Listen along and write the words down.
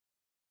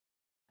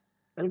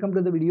Welcome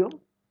to the video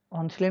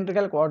on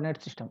cylindrical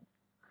coordinate system.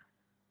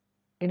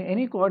 In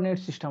any coordinate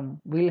system,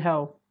 we'll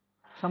have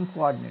some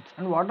coordinates.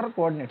 And what are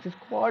coordinates? These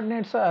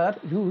coordinates are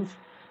used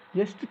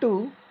just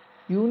to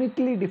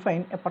uniquely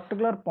define a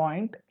particular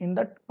point in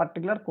that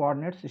particular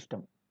coordinate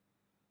system.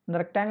 In the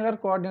rectangular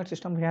coordinate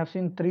system, we have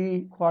seen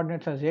three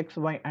coordinates as x,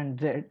 y, and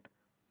z,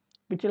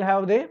 which will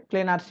have the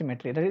planar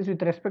symmetry. That is,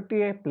 with respect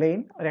to a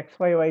plane or x,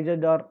 y, y, z,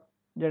 or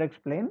zx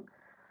plane,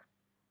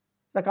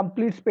 the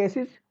complete space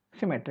is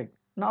symmetric.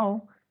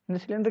 Now, in the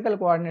cylindrical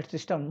coordinate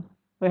system,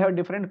 we have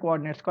different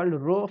coordinates called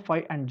rho,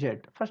 phi, and z.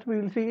 First, we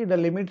will see the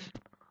limits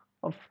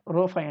of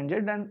rho, phi, and z,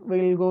 and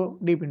we will go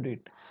deep into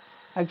it.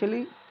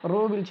 Actually,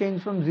 rho will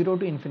change from 0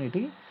 to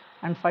infinity,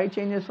 and phi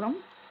changes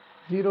from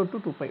 0 to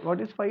 2 pi. What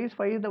is phi?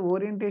 Phi is the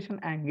orientation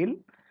angle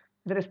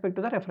with respect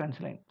to the reference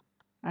line,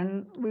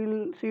 and we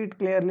will see it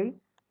clearly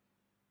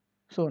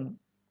soon.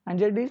 And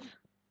z is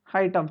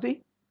height of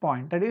the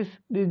point. That is,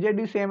 the z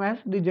is same as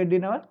the z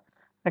in our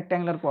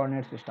rectangular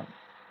coordinate system.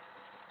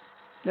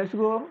 Let's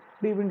go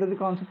deep into the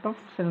concept of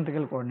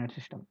cylindrical coordinate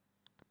system.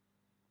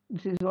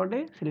 This is what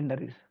a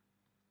cylinder is.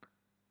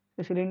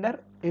 A cylinder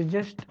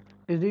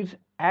is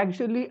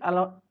actually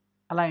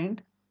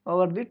aligned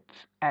over its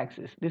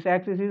axis. This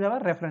axis is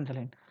our reference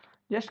line.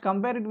 Just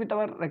compare it with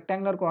our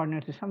rectangular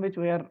coordinate system, which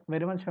we are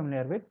very much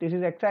familiar with. This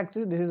is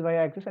x-axis, this is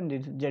y-axis, and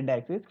this is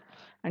z-axis.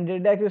 And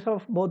z-axis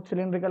of both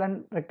cylindrical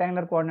and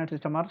rectangular coordinate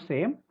system are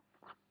same.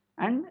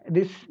 And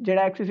this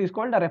z-axis is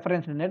called a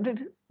reference line.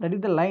 That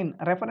is the line,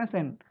 reference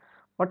line.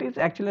 What is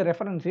actually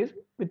reference is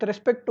with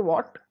respect to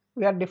what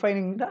we are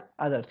defining the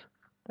others.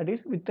 That is,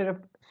 with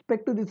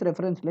respect to this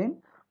reference line,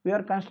 we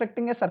are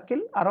constructing a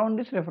circle around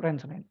this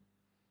reference line.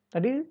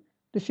 That is,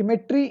 the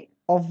symmetry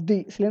of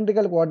the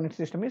cylindrical coordinate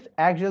system is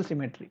axial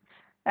symmetry.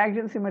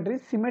 Axial symmetry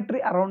is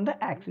symmetry around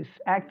the axis.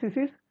 Axis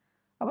is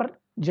our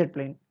z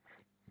plane.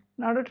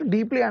 In order to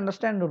deeply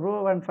understand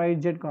rho and phi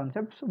z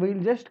concepts, we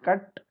will just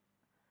cut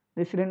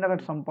the cylinder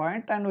at some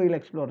point and we will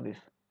explore this.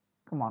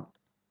 Come on.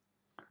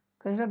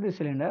 Consider this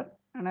cylinder,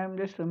 and I am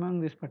just removing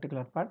this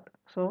particular part,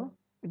 so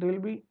it will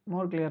be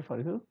more clear for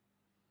you.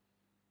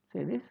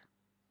 Say this,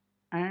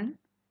 and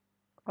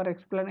for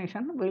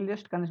explanation we will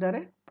just consider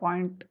a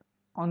point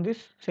on this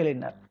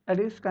cylinder.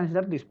 That is,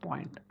 consider this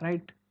point,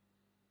 right?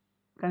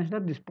 Consider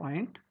this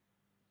point,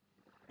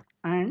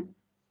 and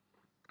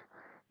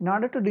in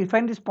order to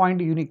define this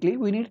point uniquely,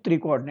 we need three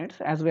coordinates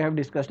as we have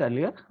discussed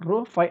earlier: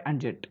 rho, phi, and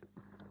z.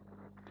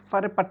 For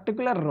a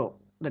particular rho,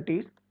 that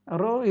is,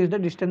 rho is the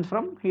distance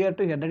from here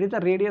to here, that is the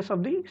radius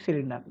of the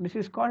cylinder. This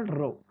is called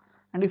rho.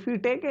 And if we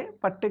take a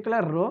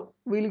particular rho,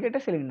 we will get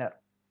a cylinder.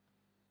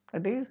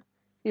 That is,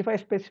 if I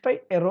specify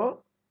a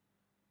rho,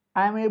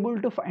 I am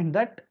able to find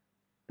that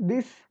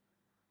this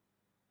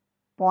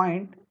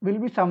point will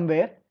be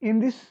somewhere in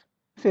this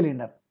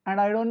cylinder, and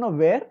I don't know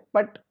where,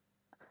 but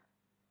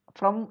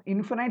from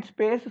infinite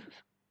space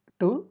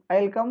to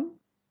I will come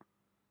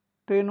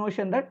to a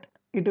notion that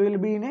it will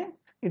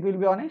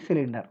be on a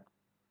cylinder.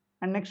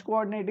 And next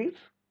coordinate is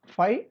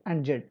phi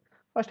and z.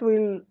 First we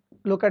will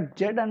look at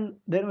z and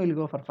then we will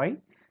go for phi.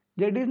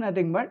 Z is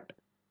nothing but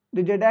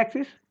the z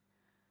axis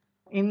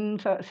in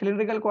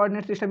cylindrical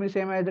coordinate system is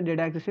same as the z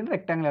axis in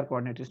rectangular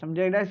coordinate system.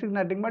 Z axis is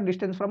nothing but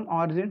distance from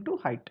origin to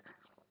height.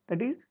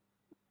 That is,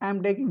 I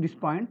am taking this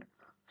point,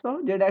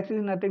 so z axis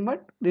is nothing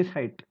but this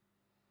height.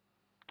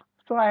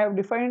 So I have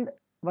defined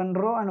one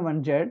rho and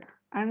one z,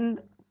 and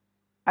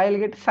I will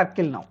get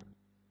circle now.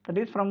 That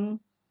is, from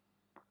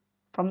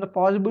the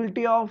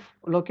possibility of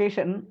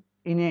location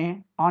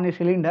on a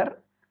cylinder,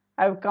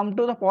 I have come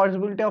to the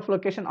possibility of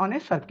location on a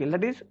circle.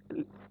 That is,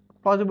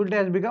 possibility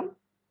has become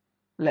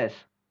less.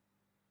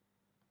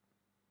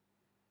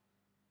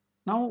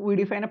 Now we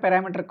define a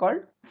parameter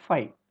called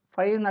phi.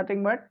 Phi is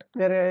nothing but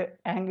their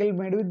angle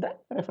made with the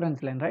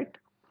reference line, right?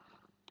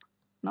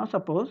 Now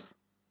suppose,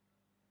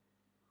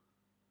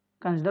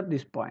 consider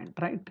this point,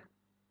 right?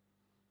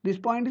 This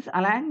point is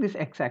along this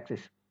x-axis.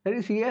 That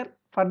is, here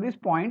for this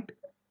point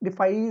the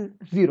phi is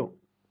 0.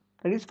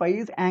 That is, phi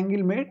is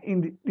angle made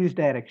in this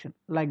direction,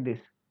 like this.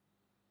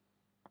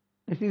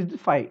 This is the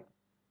phi.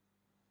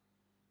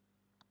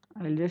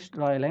 I will just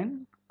draw a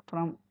line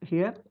from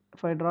here.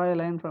 If I draw a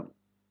line from,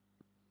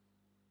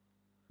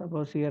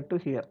 suppose, here to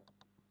here,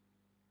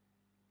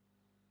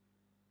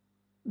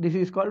 this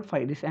is called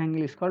phi. This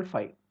angle is called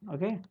phi.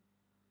 Okay,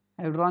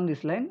 I have drawn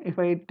this line. If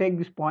I take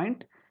this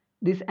point,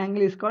 this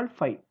angle is called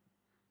phi,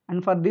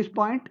 and for this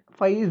point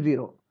phi is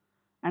 0,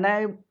 and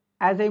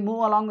as I move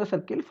along the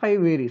circle, phi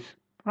varies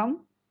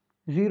from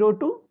 0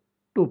 to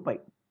 2 pi.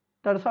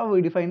 That's how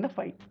we define the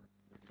phi.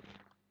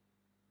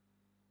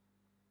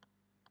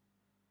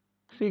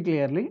 See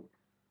clearly,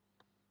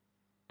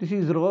 this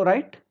is rho,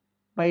 right?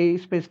 By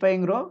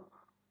specifying rho,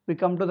 we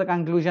come to the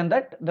conclusion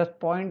that the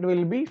point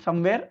will be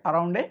somewhere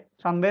on a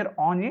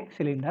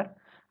cylinder,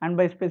 and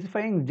by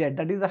specifying z,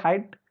 that is the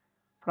height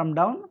from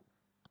down,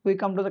 we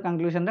come to the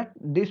conclusion that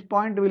this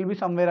point will be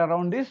somewhere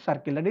around this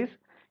circle. That is,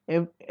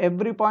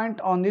 every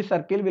point on this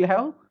circle will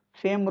have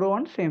same rho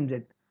and same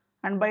z,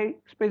 and by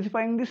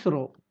specifying this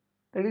rho,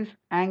 that is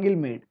angle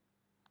made,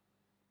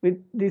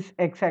 with this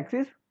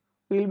x-axis,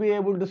 we will be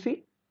able to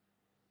see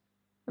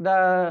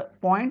the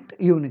point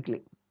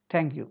uniquely.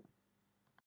 Thank you.